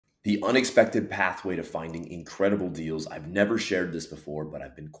The unexpected pathway to finding incredible deals. I've never shared this before, but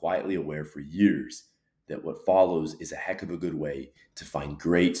I've been quietly aware for years that what follows is a heck of a good way to find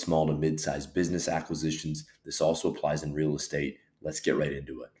great small to mid-sized business acquisitions. This also applies in real estate. Let's get right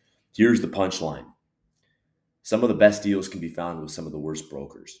into it. Here's the punchline. Some of the best deals can be found with some of the worst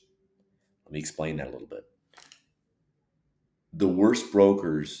brokers. Let me explain that a little bit. The worst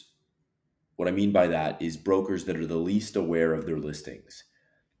brokers, what I mean by that is brokers that are the least aware of their listings.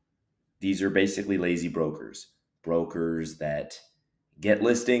 These are basically lazy brokers, brokers that get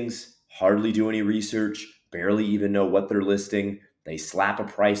listings, hardly do any research, barely even know what they're listing. They slap a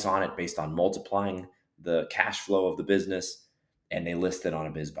price on it based on multiplying the cash flow of the business, and they list it on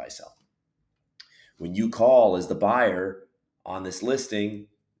a biz buy sell. When you call as the buyer on this listing,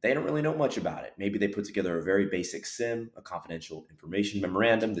 they don't really know much about it. Maybe they put together a very basic SIM, a confidential information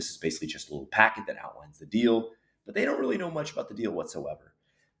memorandum. This is basically just a little packet that outlines the deal, but they don't really know much about the deal whatsoever.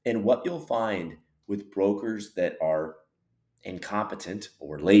 And what you'll find with brokers that are incompetent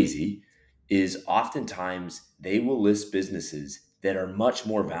or lazy is oftentimes they will list businesses that are much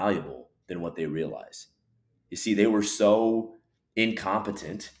more valuable than what they realize. You see, they were so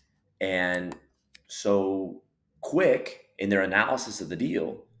incompetent and so quick in their analysis of the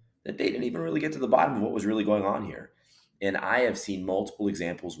deal that they didn't even really get to the bottom of what was really going on here. And I have seen multiple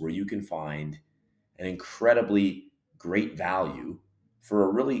examples where you can find an incredibly great value for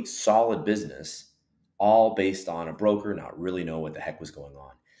a really solid business, all based on a broker not really know what the heck was going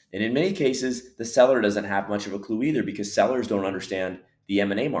on. And in many cases, the seller doesn't have much of a clue either because sellers don't understand the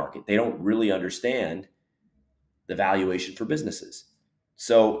M&A market. They don't really understand the valuation for businesses.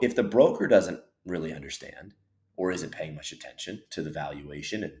 So if the broker doesn't really understand or isn't paying much attention to the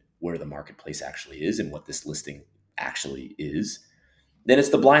valuation and where the marketplace actually is and what this listing actually is, then it's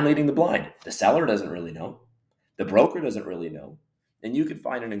the blind leading the blind. The seller doesn't really know. The broker doesn't really know. And you can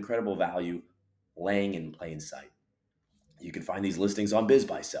find an incredible value laying in plain sight. You can find these listings on Biz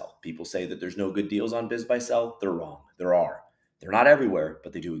Buy Sell. People say that there's no good deals on Biz Buy Sell. They're wrong. There are. They're not everywhere,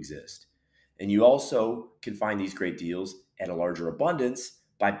 but they do exist. And you also can find these great deals at a larger abundance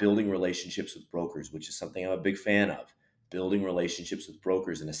by building relationships with brokers, which is something I'm a big fan of. Building relationships with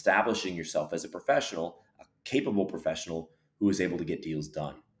brokers and establishing yourself as a professional, a capable professional who is able to get deals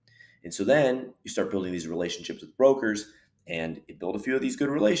done. And so then you start building these relationships with brokers and you build a few of these good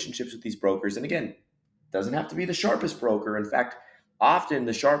relationships with these brokers. And again, doesn't have to be the sharpest broker. In fact, often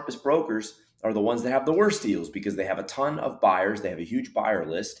the sharpest brokers are the ones that have the worst deals because they have a ton of buyers. They have a huge buyer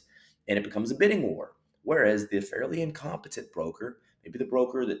list and it becomes a bidding war. Whereas the fairly incompetent broker, maybe the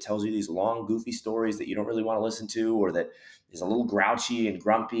broker that tells you these long, goofy stories that you don't really want to listen to, or that is a little grouchy and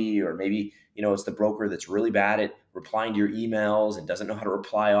grumpy, or maybe, it's the broker that's really bad at replying to your emails and doesn't know how to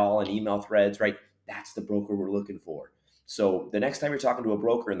reply all in email threads, right? That's the broker we're looking for. So the next time you're talking to a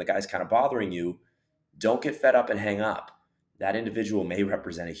broker and the guy's kind of bothering you, don't get fed up and hang up. That individual may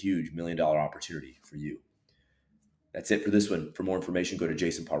represent a huge $1 million opportunity for you. That's it for this one. For more information, go to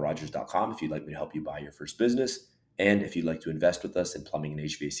jasonpaulrogers.com if you'd like me to help you buy your first business. And if you'd like to invest with us in plumbing and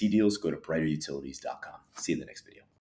HVAC deals, go to brighterutilities.com. See you in the next video.